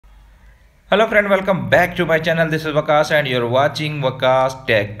Hello friend, welcome back to my channel. This is Vakas and you're watching Vakas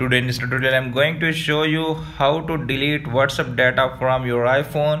Tech. Today in this tutorial I'm going to show you how to delete WhatsApp data from your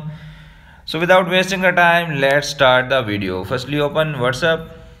iPhone. So without wasting the time, let's start the video. Firstly, open WhatsApp.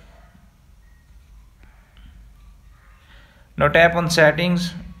 Now tap on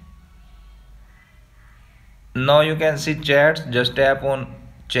settings. Now you can see chats. Just tap on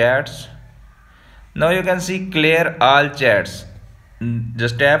chats. Now you can see clear all chats.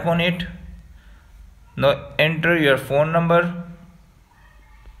 Just tap on it. Now enter your phone number.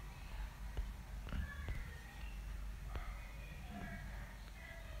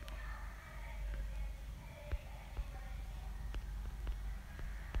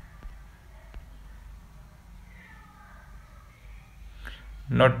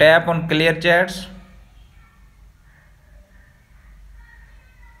 Now tap on clear chats.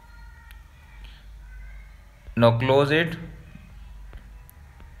 Now close it.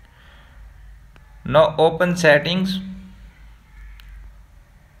 Now open settings.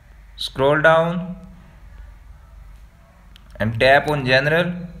 Scroll down and tap on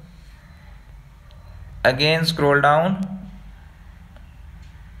general. Again scroll down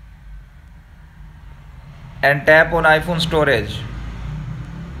and tap on iPhone storage.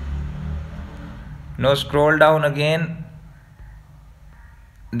 Now scroll down again.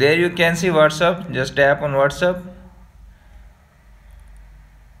 There you can see WhatsApp. Just tap on WhatsApp.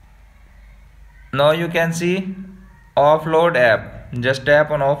 Now you can see offload app. Just tap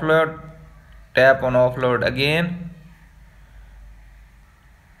on offload. Tap on offload again.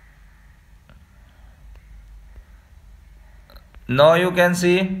 Now you can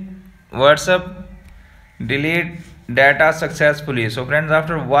see WhatsApp delete data successfully. So friends,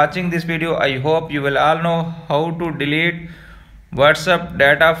 after watching this video, I hope you will all know how to delete WhatsApp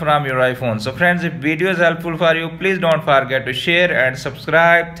data from your iPhone. So friends, if video is helpful for you, please don't forget to share and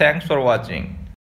subscribe. Thanks for watching.